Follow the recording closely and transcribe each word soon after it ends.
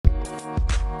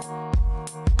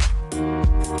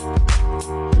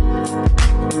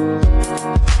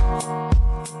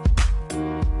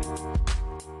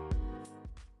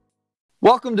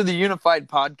Welcome to the Unified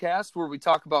Podcast, where we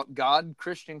talk about God,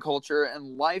 Christian culture,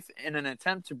 and life in an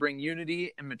attempt to bring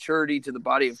unity and maturity to the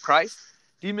body of Christ,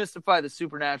 demystify the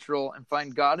supernatural, and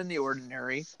find God in the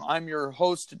ordinary. I'm your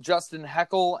host, Justin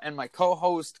Heckel, and my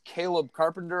co-host, Caleb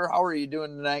Carpenter. How are you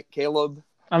doing tonight, Caleb?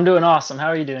 I'm doing awesome. How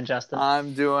are you doing, Justin?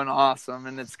 I'm doing awesome,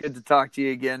 and it's good to talk to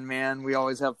you again, man. We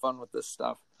always have fun with this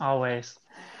stuff. Always.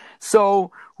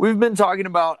 So we've been talking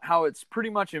about how it's pretty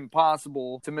much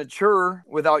impossible to mature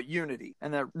without unity,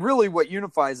 and that really what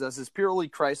unifies us is purely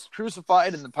Christ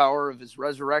crucified and the power of his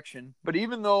resurrection. But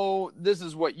even though this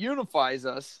is what unifies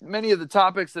us, many of the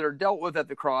topics that are dealt with at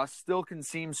the cross still can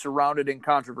seem surrounded in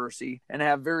controversy and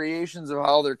have variations of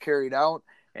how they're carried out,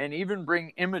 and even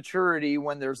bring immaturity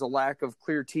when there's a lack of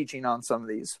clear teaching on some of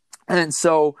these. And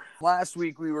so last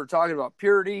week we were talking about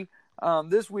purity.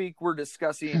 This week we're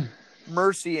discussing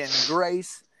mercy and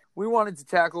grace. We wanted to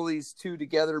tackle these two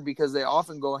together because they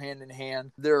often go hand in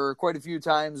hand. There are quite a few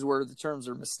times where the terms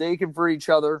are mistaken for each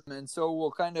other. And so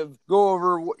we'll kind of go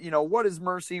over, what is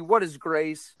mercy? What is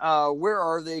grace? Where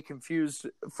are they confused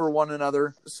for one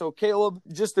another? So Caleb,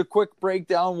 just a quick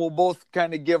breakdown. We'll both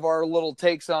kind of give our little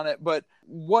takes on it. But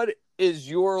what is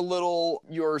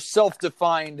your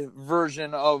self-defined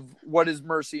version of what is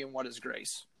mercy and what is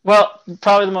grace? Well,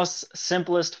 probably the most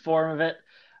simplest form of it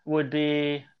would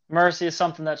be mercy is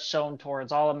something that's shown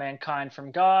towards all of mankind from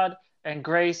God, and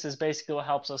grace is basically what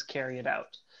helps us carry it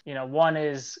out.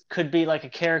 One could be like a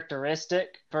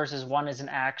characteristic versus one is an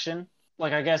action.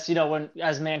 Like, I guess, when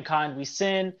as mankind we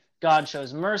sin, God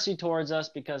shows mercy towards us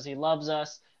because he loves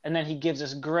us, and then he gives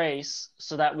us grace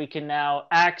so that we can now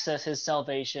access his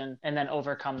salvation and then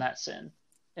overcome that sin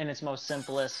in its most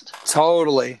simplest.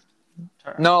 Totally.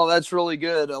 Term. No, that's really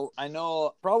good. I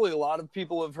know probably a lot of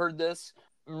people have heard this.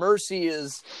 Mercy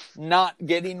is not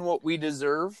getting what we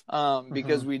deserve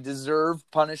because we deserve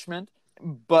punishment.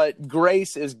 But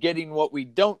grace is getting what we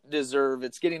don't deserve.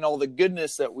 It's getting all the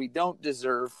goodness that we don't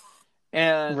deserve.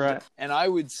 And I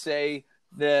would say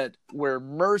that where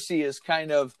mercy is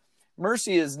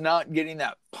not getting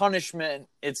that punishment.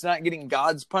 It's not getting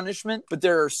God's punishment, but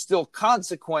there are still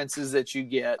consequences that you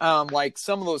get. Like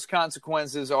some of those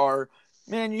consequences are,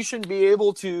 man, you shouldn't be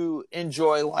able to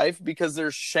enjoy life because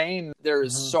there's shame, there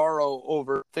is sorrow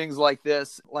over things like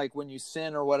this, like when you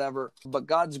sin or whatever. But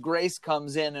God's grace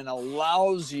comes in and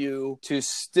allows you to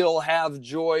still have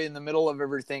joy in the middle of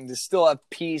everything, to still have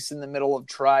peace in the middle of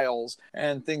trials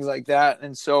and things like that.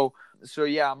 And so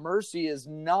yeah, mercy is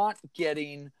not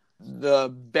getting the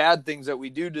bad things that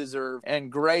we do deserve,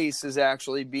 and grace is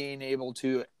actually being able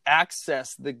to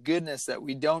access the goodness that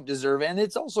we don't deserve, and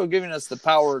it's also giving us the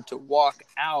power to walk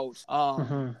out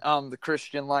the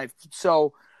Christian life.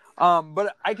 So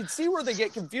but I can see where they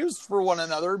get confused for one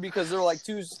another because they're like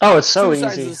two sides of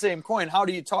the same coin. How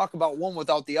do you talk about one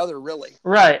without the other, really?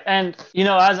 Right. And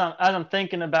as I'm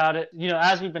thinking about it,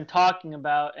 as we've been talking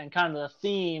about, and kind of the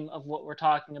theme of what we're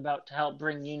talking about to help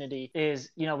bring unity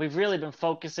is, we've really been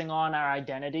focusing on our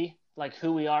identity, like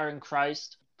who we are in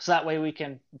Christ. So that way we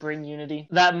can bring unity.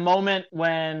 That moment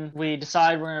when we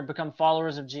decide we're going to become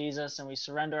followers of Jesus and we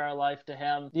surrender our life to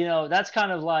him, that's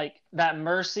kind of like that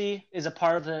mercy is a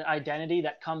part of the identity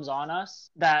that comes on us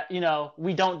that,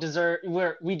 we don't deserve,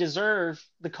 we deserve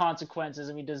the consequences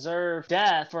and we deserve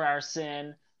death for our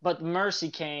sin, but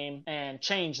mercy came and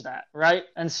changed that, right?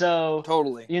 And so,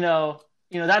 totally.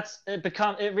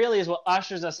 It really is what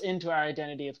ushers us into our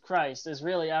identity of Christ, is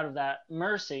really out of that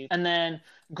mercy. And then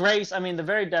grace, the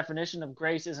very definition of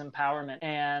grace is empowerment.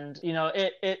 And,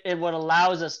 it what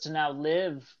allows us to now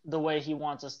live the way he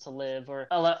wants us to live, or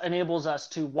enables us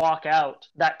to walk out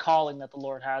that calling that the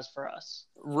Lord has for us.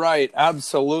 Right,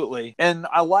 absolutely. And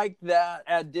I like that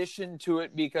addition to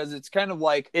it because it's kind of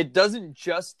like it doesn't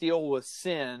just deal with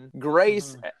sin.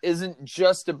 Grace isn't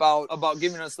just about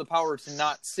giving us the power to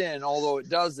not sin, although it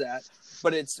does that.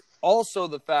 But it's also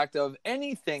the fact of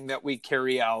anything that we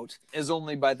carry out is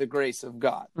only by the grace of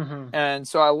God. And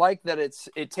so I like that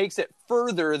it takes it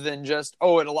further than just,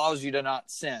 it allows you to not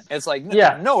sin. It's like,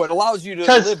 no, it allows you to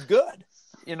live good.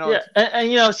 Yeah,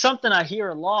 and something I hear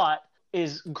a lot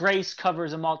is grace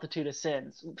covers a multitude of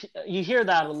sins. You hear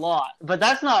that a lot, but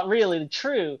that's not really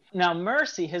true. Now,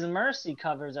 his mercy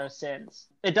covers our sins.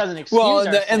 It doesn't excuse our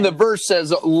sins. And the verse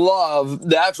says love,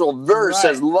 the actual verse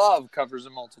says love covers a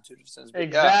multitude of sins.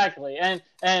 Exactly. Yeah.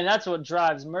 And that's what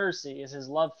drives mercy, is his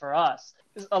love for us.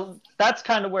 That's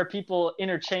kind of where people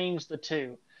interchange the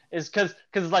two, is because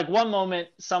like one moment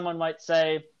someone might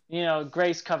say,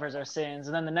 grace covers our sins.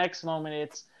 And then the next moment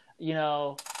it's,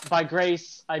 by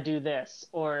grace, I do this.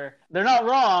 Or they're not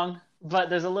wrong, but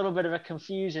there's a little bit of a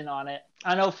confusion on it.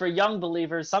 I know for young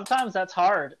believers, sometimes that's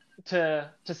hard to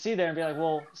see there and be like,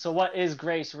 well, so what is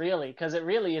grace really? Because it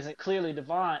really isn't clearly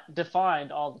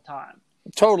defined all the time.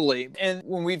 Totally. And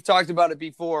when we've talked about it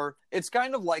before, it's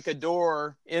kind of like a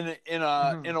door in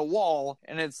a wall,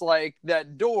 and it's like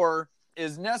that door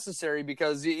is necessary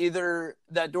because either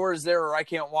that door is there or I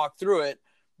can't walk through it.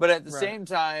 But at the same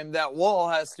time, that wall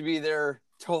has to be there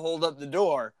to hold up the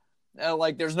door.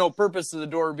 Like there's no purpose to the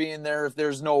door being there if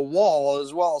there's no wall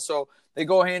as well. So they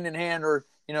go hand in hand, or,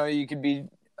 you could be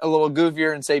a little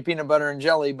goofier and say peanut butter and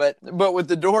jelly. But with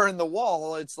the door and the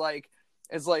wall, it's like,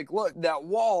 look, that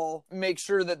wall makes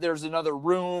sure that there's another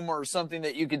room or something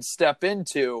that you could step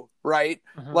into, right?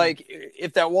 Like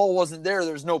if that wall wasn't there,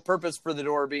 there's no purpose for the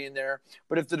door being there.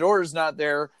 But if the door is not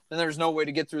there, then there's no way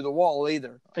to get through the wall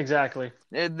either. Exactly.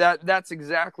 That's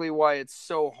exactly why it's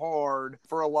so hard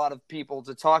for a lot of people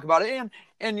to talk about it.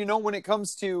 And when it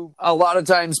comes to, a lot of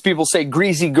times people say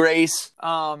greasy grace.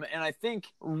 And I think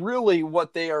really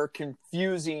what they are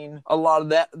confusing a lot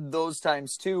of those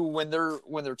times too, when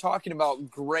they're talking about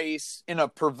grace in a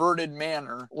perverted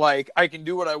manner, like I can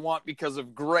do what I want because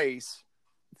of grace.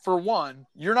 For one,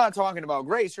 you're not talking about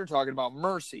grace, you're talking about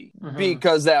mercy,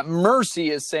 because that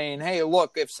mercy is saying, hey,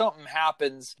 look, if something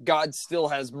happens, God still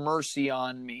has mercy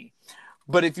on me.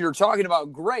 But if you're talking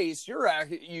about grace,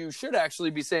 you should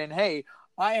actually be saying, hey,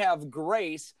 I have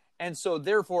grace, and so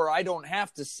therefore I don't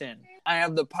have to sin. I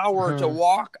have the power to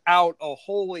walk out a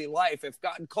holy life. If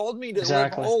God called me to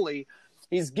live holy,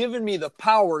 He's given me the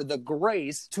power, the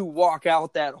grace to walk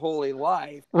out that holy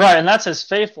life. Right, and that's His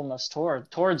faithfulness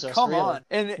towards us. Come on,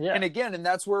 and again, and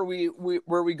that's where we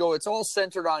go. It's all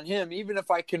centered on Him. Even if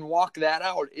I can walk that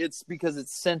out, it's because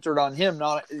it's centered on Him,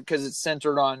 not because it's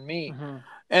centered on me.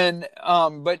 And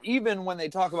but even when they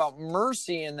talk about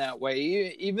mercy in that way,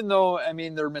 even though,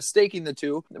 they're mistaking the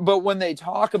two, but when they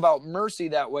talk about mercy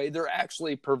that way, they're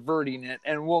actually perverting it.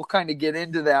 And we'll kind of get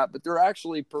into that, but they're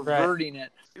actually perverting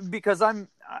it, because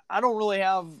I don't really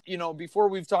have, before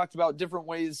we've talked about different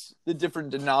ways the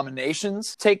different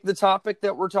denominations take the topic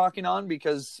that we're talking on,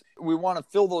 because we want to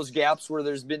fill those gaps where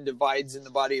there's been divides in the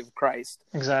body of Christ.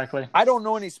 Exactly. I don't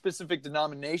know any specific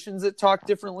denominations that talk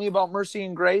differently about mercy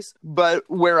and grace, but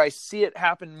where I see it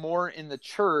happen more in the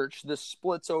church, the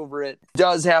splits over it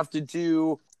does have to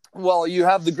do, well, you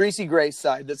have the greasy grace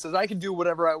side that says I can do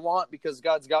whatever I want because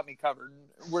God's got me covered,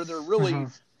 where they're really...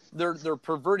 They're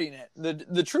perverting it.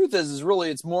 The truth is really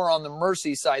it's more on the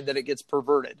mercy side that it gets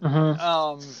perverted.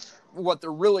 What they're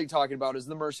really talking about is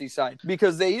the mercy side,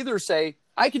 because they either say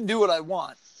I can do what I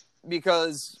want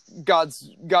because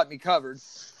God's got me covered,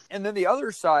 and then the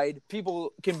other side,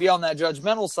 people can be on that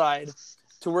judgmental side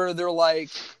to where they're like,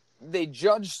 they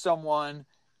judge someone.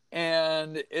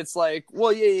 And it's like,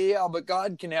 well, yeah, but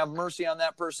God can have mercy on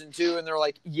that person too. And they're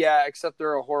like, yeah, except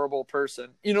they're a horrible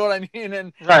person. You know what I mean?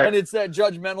 And it's that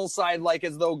judgmental side, like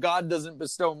as though God doesn't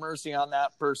bestow mercy on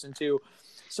that person too.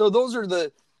 So those are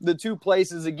the two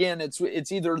places. Again,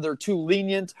 it's either they're too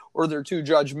lenient or they're too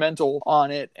judgmental on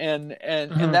it. And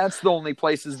that's the only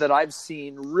places that I've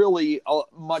seen really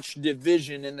much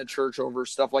division in the church over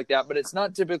stuff like that. But it's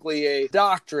not typically a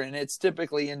doctrine. It's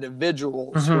typically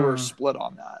individuals who are split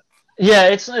on that. Yeah,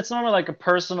 it's normally like a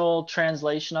personal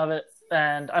translation of it.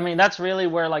 And that's really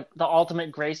where like the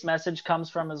ultimate grace message comes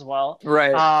from as well.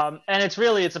 Right. And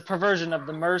it's a perversion of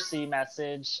the mercy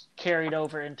message carried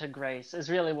over into grace is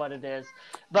really what it is.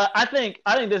 But I think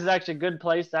this is actually a good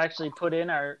place to actually put in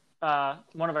our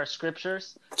one of our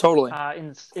scriptures. Totally.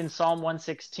 In Psalm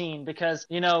 116, because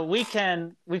we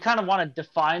kind of want to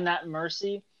define that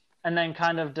mercy and then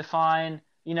kind of define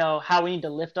how we need to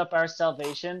lift up our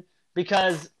salvation.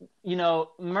 Because,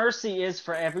 mercy is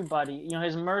for everybody.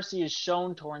 His mercy is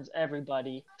shown towards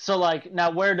everybody. So, like,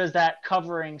 now where does that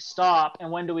covering stop?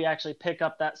 And when do we actually pick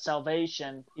up that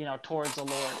salvation, towards the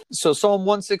Lord? So, Psalm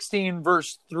 116,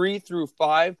 verse 3 through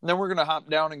 5. And then we're going to hop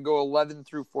down and go 11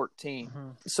 through 14.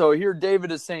 So here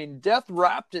David is saying, death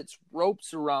wrapped its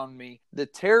ropes around me. The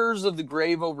terrors of the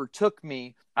grave overtook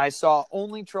me. I saw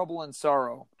only trouble and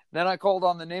sorrow. Then I called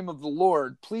on the name of the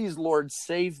Lord. Please, Lord,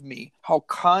 save me. How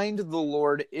kind the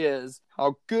Lord is.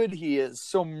 How good He is.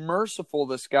 So merciful,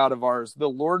 this God of ours. The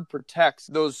Lord protects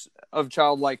those of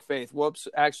childlike faith. Whoops,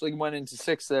 actually went into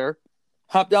 6 there.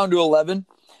 Hop down to 11.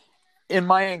 In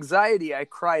my anxiety, I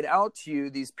cried out to you.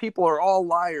 These people are all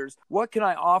liars. What can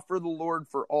I offer the Lord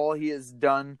for all He has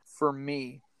done for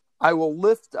me? I will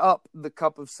lift up the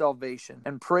cup of salvation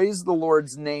and praise the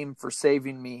Lord's name for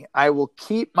saving me. I will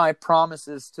keep my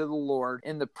promises to the Lord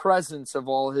in the presence of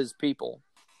all His people.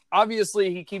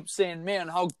 Obviously, he keeps saying, man,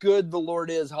 how good the Lord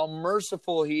is, how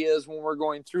merciful He is when we're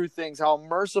going through things, how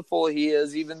merciful He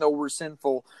is even though we're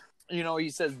sinful. he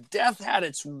says, death had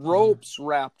its ropes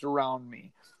wrapped around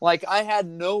me. Like I had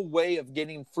no way of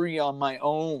getting free on my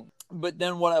own. But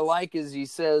then what I like is he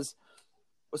says,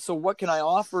 so what can I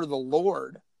offer the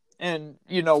Lord? And,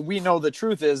 we know the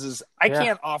truth is I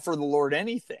can't offer the Lord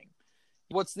anything.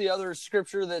 What's the other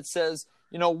scripture that says,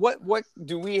 what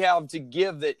do we have to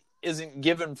give that isn't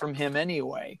given from him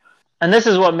anyway? And this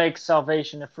is what makes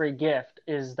salvation a free gift,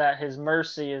 is that his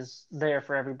mercy is there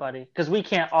for everybody, because we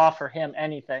can't offer him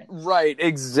anything. Right,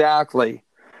 exactly.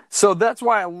 So that's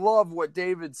why I love what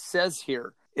David says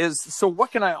here is, so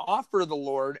what can I offer the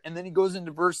Lord? And then he goes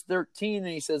into verse 13 and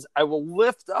he says, I will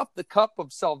lift up the cup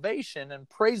of salvation and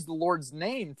praise the Lord's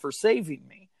name for saving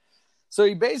me. So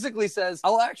he basically says,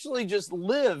 I'll actually just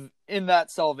live in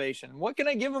that salvation. What can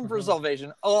I give him for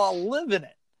salvation? Oh, I'll live in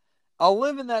it. I'll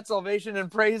live in that salvation and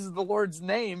praise the Lord's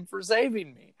name for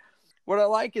saving me. What I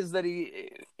like is that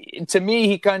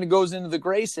he kind of goes into the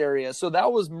grace area. So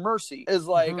that was mercy. Is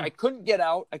like, I couldn't get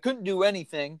out. I couldn't do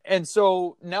anything. And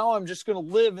so now I'm just going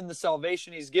to live in the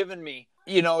salvation he's given me,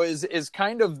 is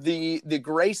kind of the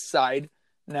grace side.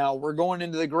 Now we're going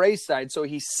into the grace side. So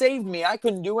he saved me. I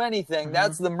couldn't do anything.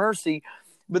 That's the mercy.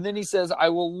 But then he says, I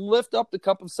will lift up the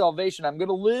cup of salvation. I'm going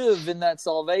to live in that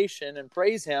salvation and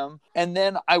praise him. And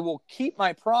then I will keep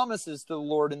my promises to the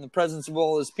Lord in the presence of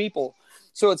all his people.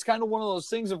 So it's kind of one of those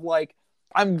things of like,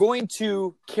 I'm going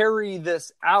to carry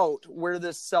this out where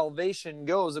this salvation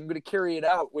goes. I'm going to carry it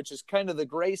out, which is kind of the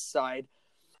grace side.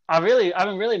 I've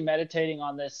been really meditating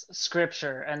on this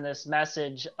scripture and this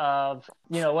message of,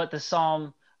 what the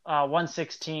Psalm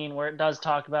 116, where it does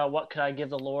talk about what could I give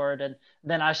the Lord, and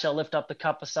then I shall lift up the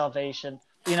cup of salvation.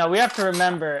 We have to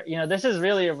remember, this is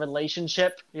really a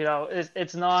relationship.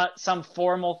 It's not some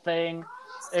formal thing.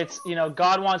 It's,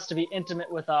 God wants to be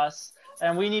intimate with us,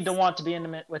 and we need to want to be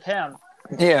intimate with him.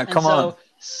 Yeah, come on.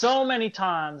 So many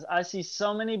times I see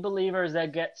so many believers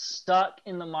that get stuck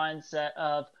in the mindset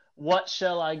of, what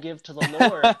shall I give to the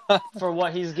Lord for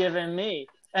what he's given me?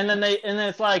 And then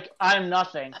it's like, I'm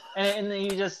nothing. And then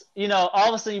you just, all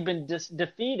of a sudden you've been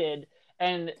defeated,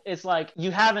 and it's like, you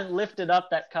haven't lifted up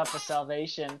that cup of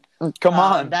salvation. Come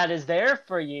on. That is there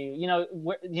for you.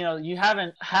 You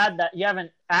haven't had that, you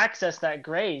haven't accessed that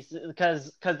grace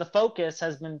because the focus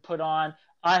has been put on,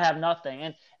 I have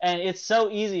nothing. And it's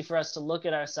so easy for us to look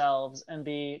at ourselves and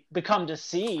become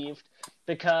deceived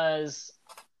because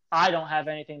I don't have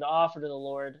anything to offer to the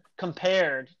Lord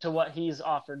compared to what he's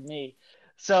offered me.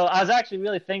 So I was actually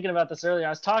really thinking about this earlier. I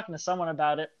was talking to someone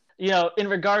about it, in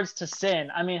regards to sin.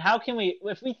 I mean,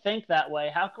 if we think that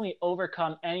way, how can we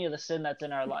overcome any of the sin that's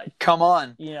in our life? Come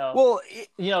on.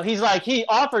 He's like, he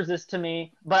offers this to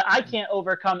me, but I can't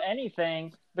overcome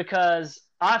anything because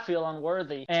I feel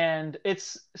unworthy. And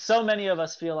it's so many of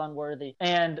us feel unworthy.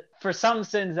 And for some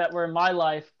sins that were in my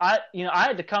life, I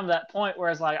had to come to that point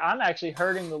where it's like, I'm actually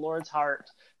hurting the Lord's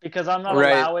heart because I'm not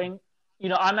allowing,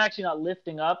 I'm actually not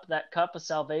lifting up that cup of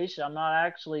salvation. I'm not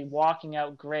actually walking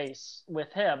out grace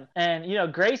with him.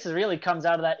 And, grace really comes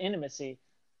out of that intimacy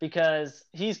because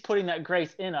he's putting that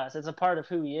grace in us. It's a part of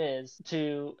who he is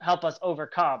to help us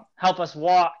overcome, help us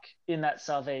walk in that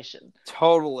salvation.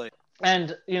 Totally.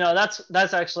 And,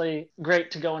 that's actually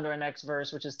great to go into our next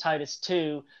verse, which is Titus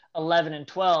 2:11 and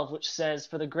 12, which says,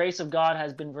 for the grace of God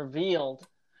has been revealed,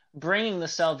 bringing the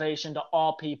salvation to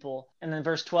all people. And then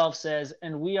verse 12 says,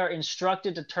 and we are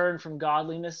instructed to turn from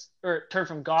godless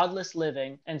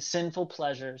living and sinful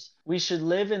pleasures. We should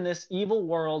live in this evil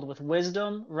world with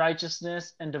wisdom,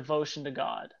 righteousness, and devotion to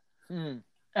God. And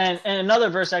another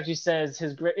verse actually says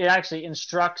it actually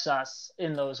instructs us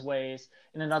in those ways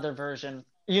in another version.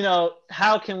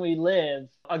 How can we live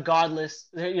how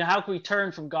can we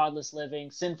turn from godless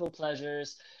living, sinful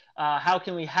pleasures? How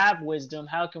can we have wisdom?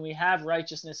 How can we have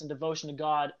righteousness and devotion to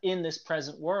God in this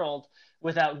present world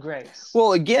without grace?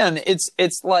 Well, again, it's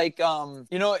like,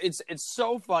 it's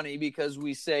so funny because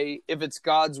we say if it's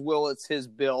God's will, it's his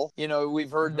bill.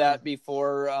 We've heard that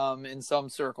before in some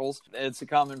circles. It's a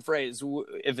common phrase.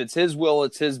 If it's his will,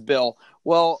 it's his bill.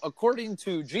 Well, according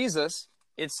to Jesus,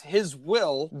 it's his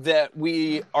will that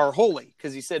we are holy,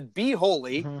 because he said, be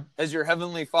holy as your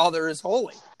heavenly Father is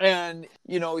holy. And,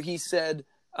 he said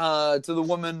to the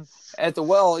woman at the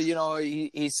well,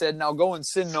 he said, now go and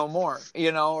sin no more,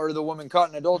 or the woman caught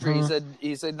in adultery.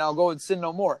 He said, now go and sin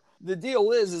no more. The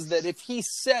deal is that if he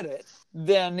said it,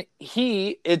 then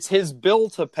it's his bill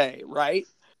to pay, right?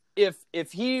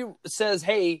 If he says,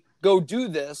 hey, go do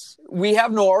this, we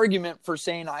have no argument for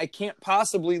saying I can't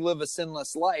possibly live a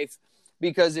sinless life.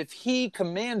 Because if he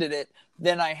commanded it,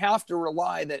 then I have to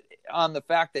rely on the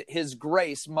fact that his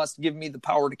grace must give me the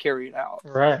power to carry it out.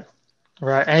 Right.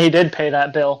 Right. And he did pay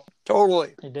that bill.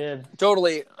 Totally. He did.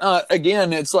 Totally.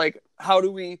 Again, it's like, how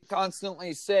do we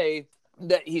constantly say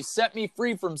that he set me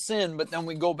free from sin, but then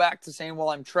we go back to saying, well,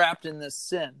 I'm trapped in this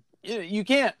sin? You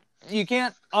can't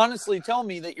honestly tell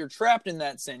me that you're trapped in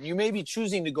that sin. You may be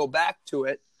choosing to go back to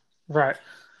it. Right.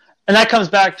 And that comes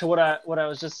back to what I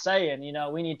was just saying.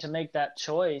 We need to make that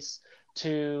choice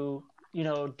to,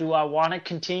 do I want to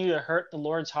continue to hurt the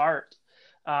Lord's heart?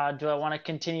 Do I want to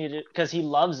continue to, because he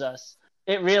loves us?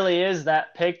 It really is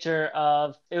that picture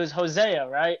of, it was Hosea,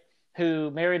 right? Who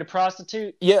married a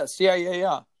prostitute. Yes. Yeah.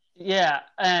 Yeah.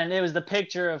 And it was the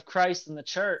picture of Christ in the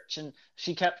church. And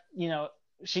she kept,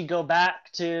 she'd go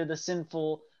back to the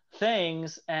sinful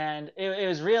things. And it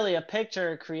was really a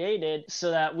picture created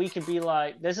so that we could be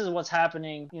like, this is what's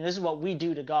happening. This is what we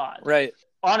do to God. Right.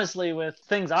 Honestly, with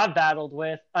things I've battled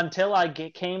with, until I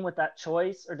came with that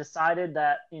choice or decided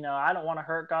that, I don't want to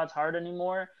hurt God's heart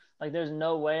anymore. Like, there's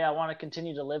no way I want to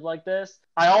continue to live like this.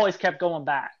 I always kept going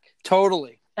back.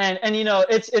 Totally. And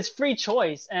it's free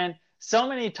choice. And so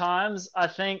many times, I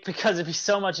think, because it'd be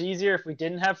so much easier if we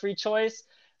didn't have free choice,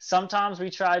 sometimes we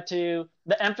try to,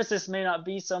 the emphasis may not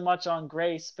be so much on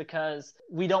grace because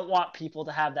we don't want people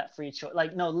to have that free choice.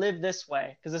 Like, no, live this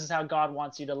way because this is how God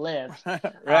wants you to live.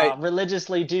 Right.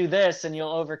 Religiously do this and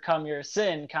you'll overcome your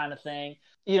sin, kind of thing.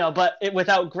 But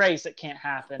without grace, it can't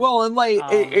happen. Well, and like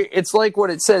it's like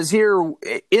what it says here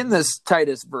in this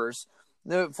Titus verse: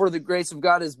 "For the grace of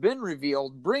God has been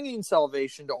revealed, bringing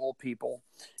salvation to all people."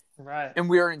 Right. And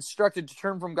we are instructed to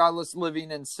turn from godless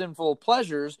living and sinful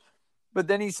pleasures. But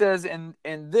then he says, and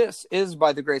this is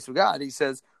by the grace of God. He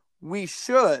says, we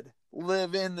should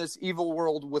live in this evil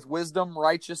world with wisdom,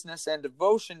 righteousness, and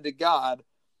devotion to God,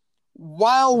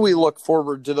 while we look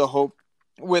forward to hope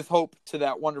to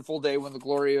that wonderful day when the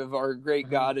glory of our great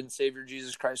God and Savior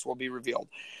Jesus Christ will be revealed.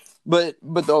 But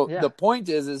the point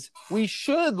is we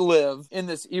should live in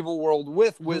this evil world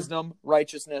with wisdom,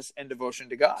 righteousness, and devotion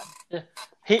to God. Yeah.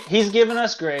 He's given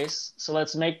us grace, so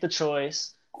let's make the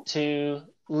choice to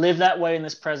live that way in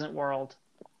this present world,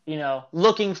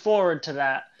 looking forward to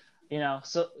that,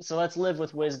 so let's live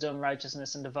with wisdom,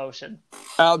 righteousness, and devotion.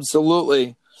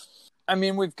 Absolutely. I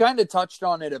mean, we've kind of touched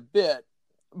on it a bit,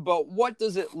 but what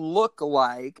does it look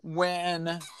like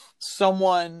when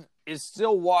someone is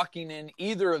still walking in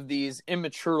either of these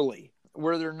immaturely,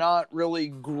 where they're not really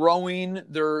growing,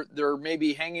 they're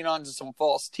maybe hanging on to some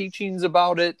false teachings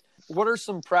about it? What are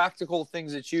some practical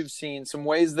things that you've seen, some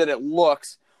ways that it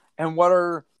looks, and what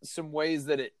are some ways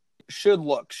that it should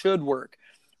work?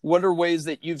 What are ways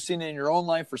that you've seen it in your own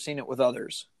life or seen it with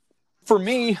others? For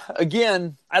me,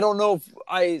 again, I don't know if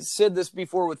I said this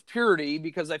before with purity,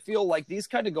 because I feel like these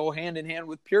kind of go hand in hand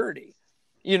with purity.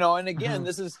 And again,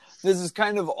 this is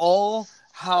kind of all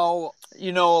how,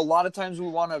 a lot of times we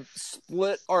want to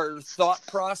split our thought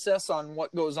process on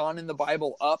what goes on in the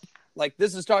Bible up. Like,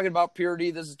 this is talking about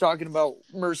purity. This is talking about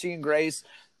mercy and grace.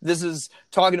 This is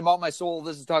talking about my soul.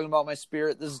 This is talking about my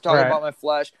spirit. This is talking about my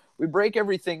flesh. We break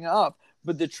everything up.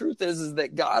 But the truth is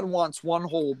that God wants one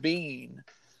whole being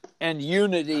and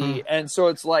unity. And so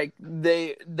it's like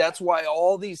that's why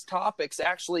all these topics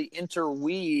actually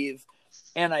interweave.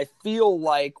 And I feel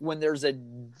like when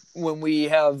we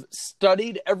have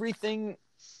studied everything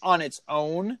on its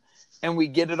own and we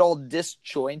get it all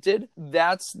disjointed,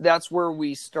 that's where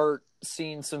we start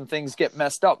seeing some things get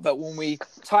messed up. But when we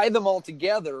tie them all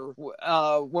together,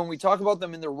 when we talk about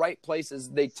them in the right places,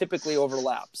 they typically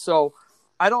overlap. So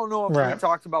I don't know if we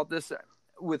talked about this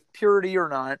with purity or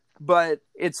not, but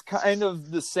it's kind of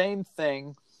the same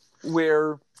thing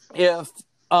where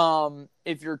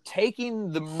if you're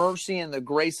taking the mercy and the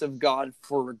grace of God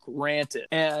for granted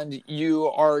and you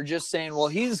are just saying, well,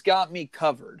 he's got me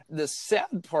covered. The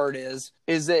sad part is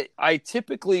that I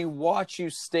typically watch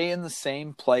you stay in the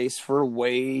same place for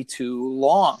way too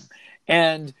long.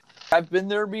 And I've been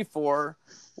there before,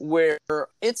 where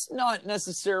it's not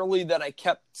necessarily that I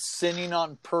kept sinning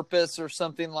on purpose or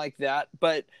something like that,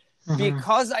 but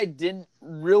because I didn't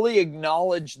really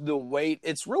acknowledge the weight,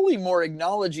 it's really more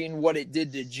acknowledging what it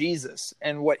did to Jesus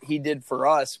and what he did for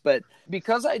us. But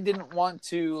because I didn't want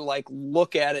to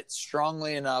look at it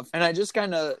strongly enough, and I just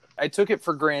I took it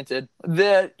for granted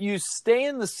that you stay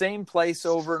in the same place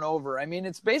over and over. I mean,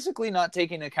 it's basically not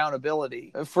taking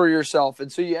accountability for yourself.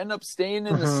 And so you end up staying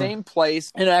in the same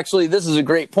place. And actually, this is a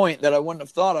great point that I wouldn't have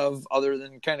thought of other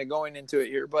than kind of going into it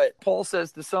here. But Paul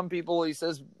says to some people, he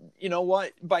says, you know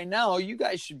what, by now you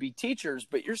guys should be teachers,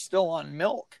 but you're still on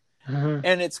milk.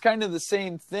 And it's kind of the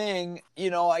same thing.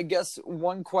 I guess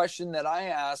one question that I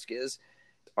ask is,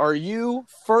 are you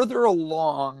further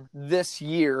along this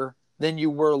year than you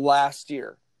were last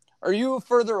year? Are you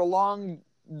further along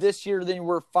this year than you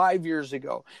were 5 years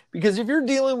ago? Because if you're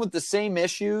dealing with the same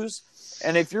issues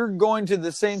and if you're going to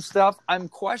the same stuff, I'm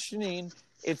questioning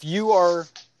if you are,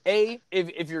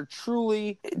 if you're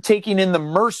truly taking in the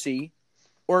mercy,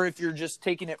 or if you're just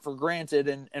taking it for granted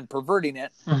and perverting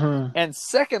it. Mm-hmm. And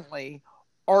secondly,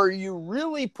 are you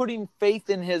really putting faith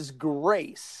in his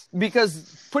grace?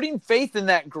 Because putting faith in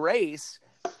that grace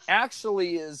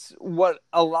actually is what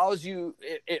allows you,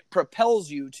 it propels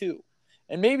you too.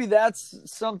 And maybe that's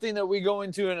something that we go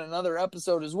into in another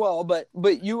episode as well.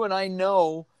 But you and I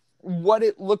know what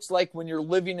it looks like when you're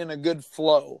living in a good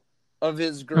flow of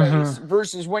his grace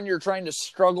versus when you're trying to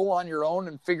struggle on your own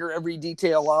and figure every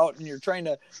detail out and you're trying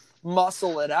to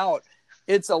muscle it out.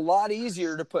 It's a lot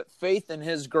easier to put faith in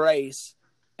his grace,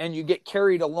 and you get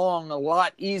carried along a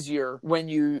lot easier when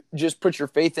you just put your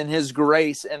faith in his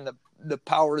grace and the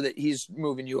power that he's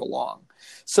moving you along.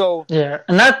 So yeah,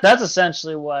 and that's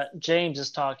essentially what James is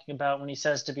talking about when he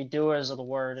says to be doers of the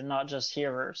word and not just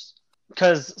hearers.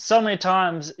 Because so many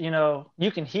times, you know,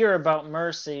 you can hear about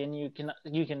mercy and you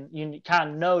kind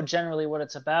of know generally what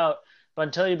it's about, but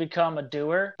until you become a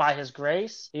doer by his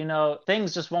grace, you know,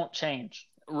 things just won't change.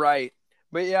 Right.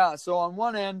 But yeah, so on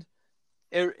one end,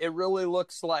 it really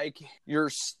looks like you're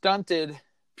stunted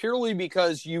purely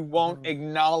because you won't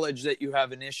acknowledge that you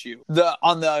have an issue. That's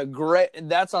on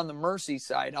the mercy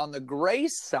side. On the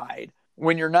grace side,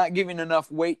 when you're not giving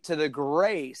enough weight to the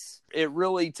grace, it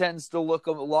really tends to look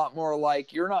a lot more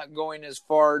like you're not going as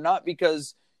far, not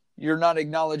because you're not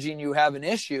acknowledging you have an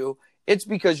issue, it's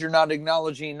because you're not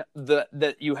acknowledging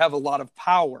that you have a lot of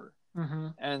power. Mm-hmm.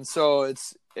 And so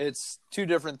it's two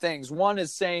different things. One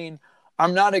is saying,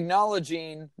 I'm not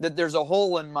acknowledging that there's a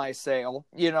hole in my sail.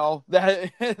 You know, that's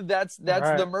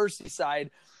right. The mercy side.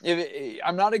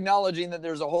 I'm not acknowledging that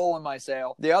there's a hole in my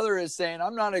sail. The other is saying,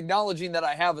 I'm not acknowledging that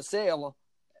I have a sail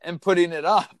and putting it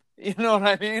up. You know what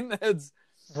I mean? It's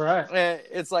right.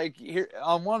 It's like here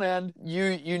on one end,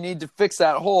 you need to fix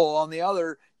that hole. On the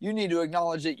other, you need to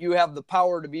acknowledge that you have the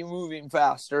power to be moving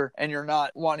faster, and you're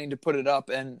not wanting to put it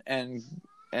up and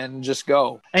just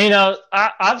go. And, you know,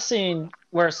 I've seen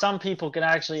where some people can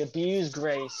actually abuse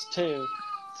grace too,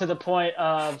 to the point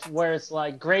of where it's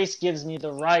like, grace gives me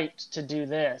the right to do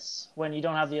this when you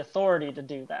don't have the authority to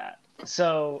do that.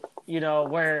 So, you know,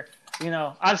 where, you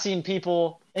know, I've seen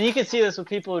people, and you can see this with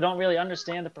people who don't really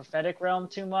understand the prophetic realm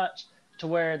too much, to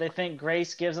where they think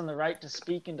grace gives them the right to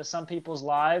speak into some people's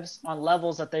lives on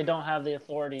levels that they don't have the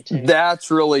authority to. That's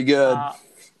really good.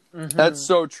 That's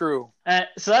so true. And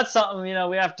so that's something, you know,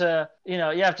 we have to, you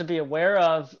know, you have to be aware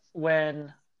of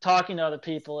when talking to other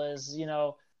people is, you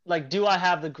know, like, do I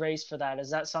have the grace for that? Is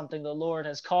that something the Lord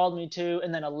has called me to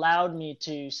and then allowed me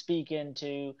to speak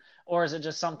into? Or is it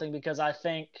just something because I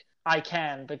think I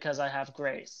can because I have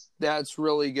grace? That's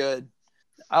really good.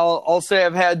 I'll say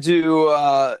I've had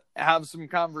to have some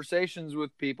conversations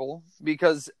with people,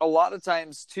 because a lot of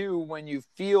times too, when you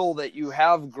feel that you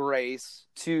have grace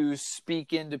to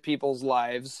speak into people's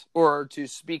lives or to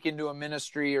speak into a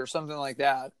ministry or something like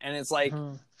that, and it's like,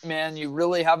 man, you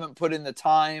really haven't put in the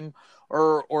time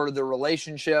or the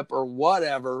relationship or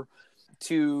whatever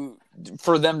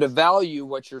for them to value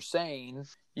what you're saying,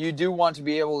 you do want to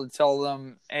be able to tell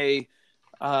them,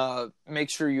 make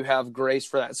sure you have grace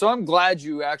for that. So I'm glad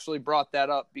you actually brought that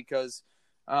up, because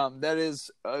that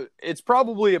is, it's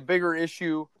probably a bigger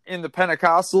issue in the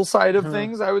Pentecostal side of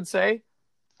things, I would say.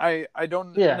 I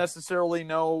don't necessarily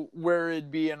know where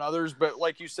it'd be in others, but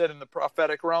like you said, in the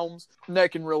prophetic realms,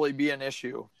 that can really be an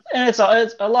issue. And it's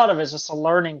a lot of it's just a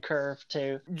learning curve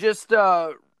too. Just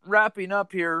wrapping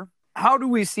up here, how do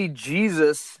we see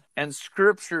Jesus and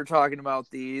Scripture talking about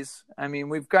these? I mean,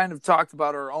 we've kind of talked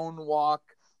about our own walk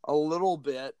a little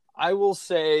bit. I will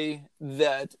say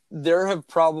that there have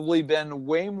probably been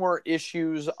way more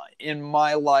issues in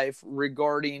my life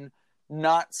regarding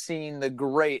not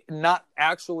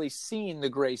actually seeing the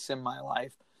grace in my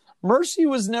life. Mercy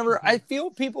was never, I feel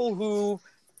people who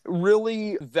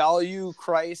really value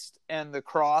Christ and the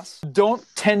cross don't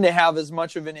tend to have as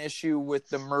much of an issue with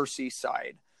the mercy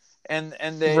side. And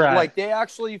they like, they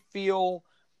actually feel,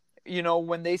 you know,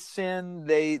 when they sin,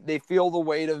 they feel the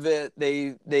weight of it.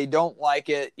 They don't like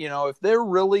it. You know, if they're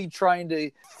really trying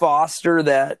to foster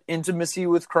that intimacy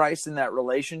with Christ in that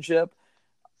relationship,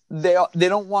 they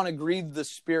don't want to grieve the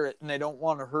Spirit, and they don't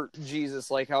want to hurt Jesus,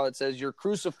 like how it says you're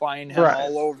crucifying him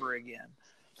all over again.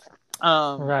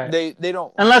 They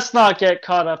don't. And let's not get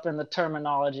caught up in the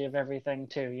terminology of everything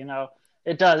too. You know,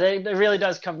 it really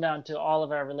does come down to all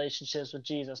of our relationships with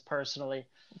Jesus personally.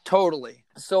 Totally.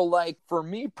 So like for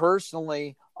me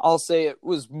personally, I'll say it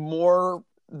was more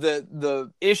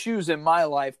the issues in my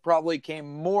life probably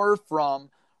came more from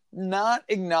not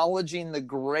acknowledging the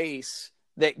grace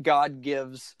that God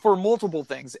gives for multiple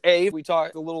things. We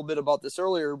talked a little bit about this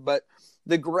earlier, but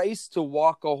the grace to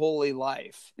walk a holy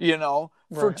life, for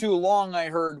Right. too long I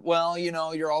heard, well,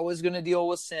 you're always going to deal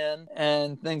with sin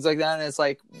and things like that. And it's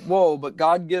like, whoa, but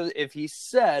God gives, if he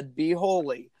said, be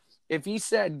holy, if he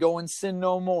said, go and sin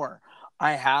no more,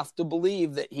 I have to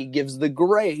believe that he gives the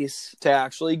grace to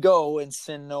actually go and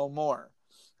sin no more.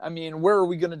 I mean, where are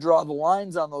we going to draw the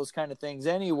lines on those kind of things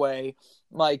anyway?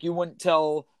 Like, you wouldn't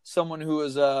tell someone who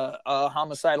is a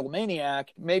homicidal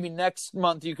maniac, maybe next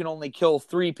month you can only kill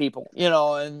 3 people,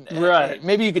 and Right.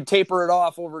 maybe you could taper it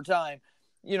off over time,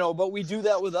 but we do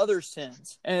that with other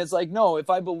sins. And it's like, no, if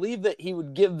I believe that he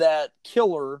would give that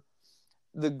killer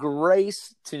the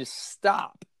grace to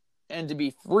stop and to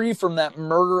be free from that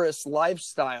murderous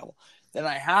lifestyle, then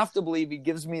I have to believe he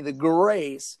gives me the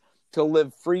grace to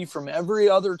live free from every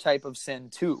other type of sin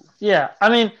too. Yeah. I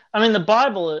mean, the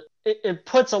Bible, it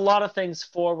puts a lot of things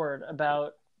forward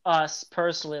about us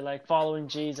personally, like following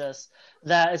Jesus,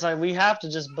 that it's like we have to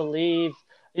just believe,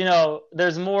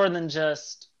 there's more than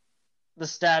just the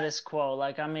status quo.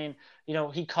 Like, I mean,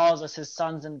 he calls us his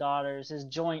sons and daughters, his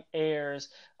joint heirs,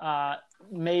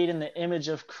 made in the image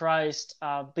of Christ,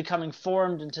 becoming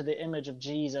formed into the image of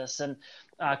Jesus, and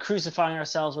crucifying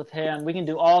ourselves with him. We can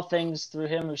do all things through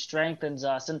him who strengthens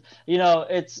us. And,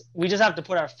 we just have to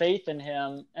put our faith in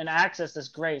him and access this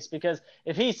grace, because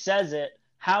if he says it,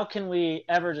 how can we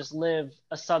ever just live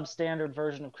a substandard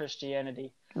version of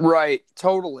Christianity? Right,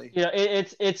 totally.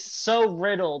 It's so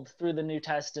riddled through the New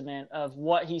Testament of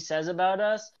what he says about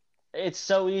us. It's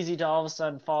so easy to all of a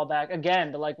sudden fall back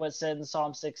again to like what's said in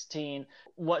Psalm 16.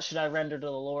 What should I render to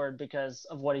the Lord because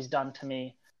of what he's done to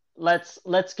me? Let's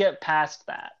get past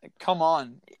that. Come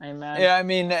on. Amen. Yeah, I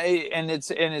mean, and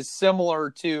it's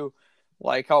similar to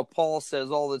like how Paul says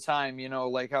all the time,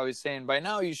 like how he's saying, by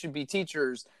now you should be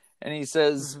teachers. And he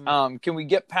says, can we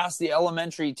get past the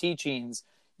elementary teachings?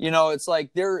 It's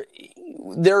like there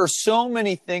are so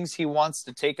many things he wants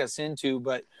to take us into,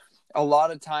 but a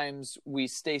lot of times we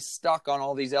stay stuck on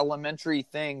all these elementary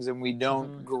things and we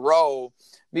don't grow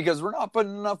because we're not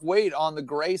putting enough weight on the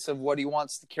grace of what he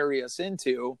wants to carry us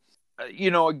into.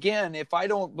 Again, if I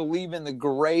don't believe in the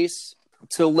grace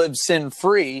to live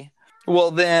sin-free,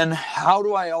 well, then how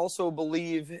do I also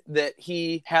believe that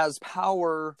he has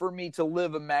power for me to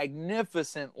live a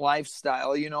magnificent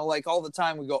lifestyle? Like all the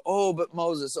time we go, oh, but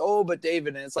Moses, oh, but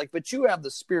David. And it's like, but you have the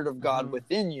Spirit of God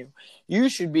within you. You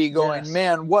should be going,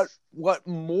 man, what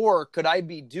more could I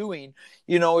be doing?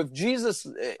 If Jesus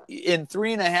in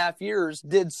 3.5 years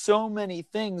did so many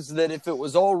things that if it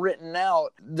was all written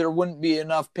out, there wouldn't be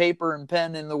enough paper and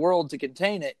pen in the world to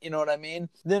contain it. You know what I mean?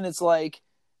 Then it's like,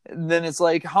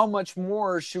 how much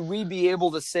more should we be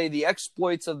able to say the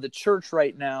exploits of the church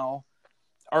right now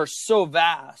are so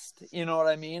vast? You know what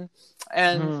I mean?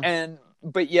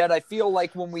 But yet I feel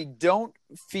like when we don't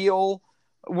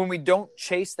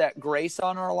chase that grace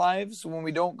on our lives, when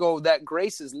we don't go, that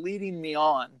grace is leading me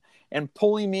on and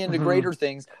pulling me into greater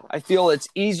things, I feel it's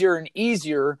easier and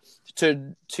easier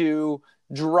to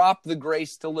drop the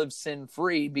grace to live sin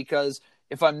free, because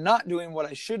if I'm not doing what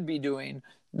I should be doing,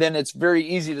 then it's very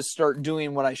easy to start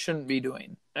doing what I shouldn't be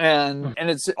doing. And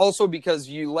it's also because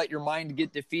you let your mind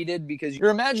get defeated, because your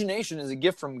imagination is a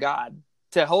gift from God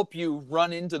to help you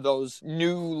run into those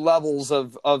new levels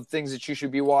of things that you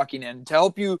should be walking in, to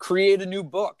help you create a new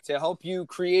book, to help you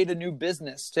create a new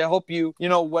business, to help you,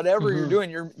 whatever you're doing,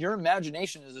 your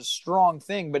imagination is a strong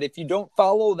thing. But if you don't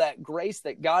follow that grace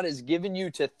that God has given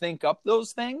you to think up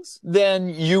those things, then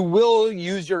you will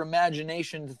use your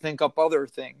imagination to think up other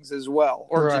things as well,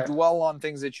 or to dwell on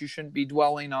things that you shouldn't be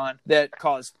dwelling on that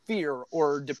cause fear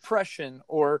or depression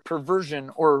or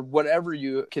perversion or whatever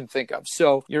you can think of.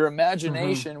 So your imagination,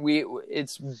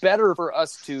 it's better for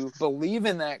us to believe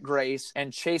in that grace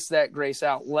and chase that grace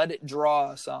out. Let it draw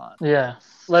us on. Yeah.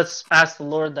 Let's ask the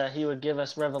Lord that he would give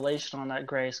us revelation on that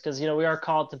grace, because, we are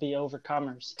called to be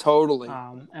overcomers. Totally.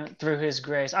 And through his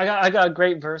grace. I got a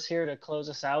great verse here to close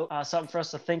us out. Something for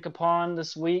us to think upon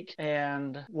this week,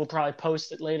 and we'll probably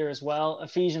post it later as well.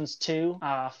 Ephesians 2,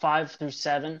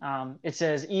 5-7. It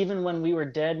says, even when we were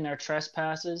dead in our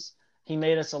trespasses, he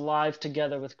made us alive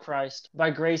together with Christ.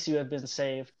 By grace you have been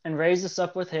saved, and raised us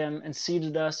up with him, and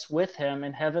seated us with him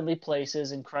in heavenly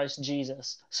places in Christ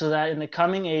Jesus, so that in the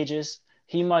coming ages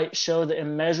he might show the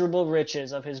immeasurable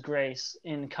riches of his grace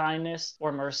in kindness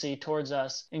or mercy towards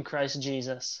us in Christ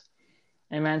Jesus.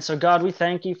 Amen. So God, we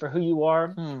thank you for who you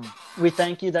are. We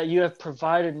thank you that you have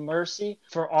provided mercy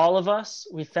for all of us.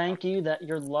 We thank you that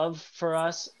your love for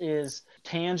us is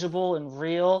tangible and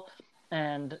real,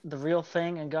 and the real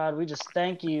thing. And God, we just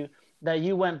thank you that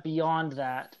you went beyond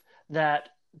that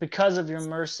because of your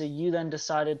mercy, you then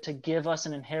decided to give us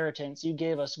an inheritance. You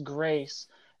gave us grace.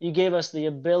 You gave us the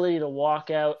ability to walk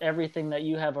out everything that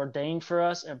you have ordained for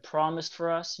us and promised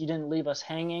for us. You didn't leave us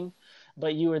hanging,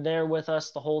 but you were there with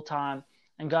us the whole time.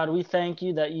 And God, we thank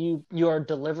you that you are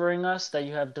delivering us, that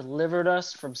you have delivered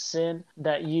us from sin,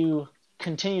 that you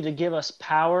continue to give us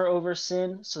power over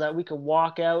sin so that we can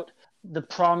walk out the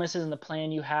promises and the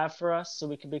plan you have for us so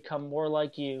we can become more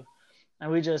like you.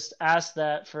 And we just ask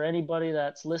that for anybody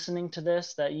that's listening to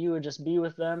this, that you would just be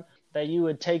with them, that you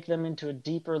would take them into a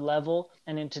deeper level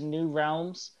and into new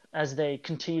realms as they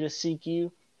continue to seek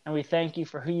you. And we thank you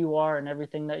for who you are and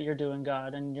everything that you're doing,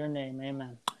 God. In your name,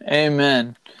 amen.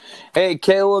 Amen. Hey,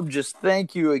 Caleb, just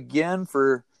thank you again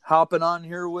for hopping on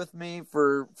here with me,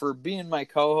 for being my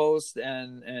co-host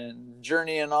and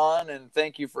journeying on. And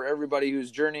thank you for everybody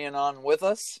who's journeying on with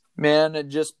us. Man,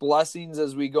 and just blessings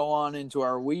as we go on into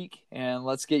our week, and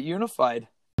let's get unified.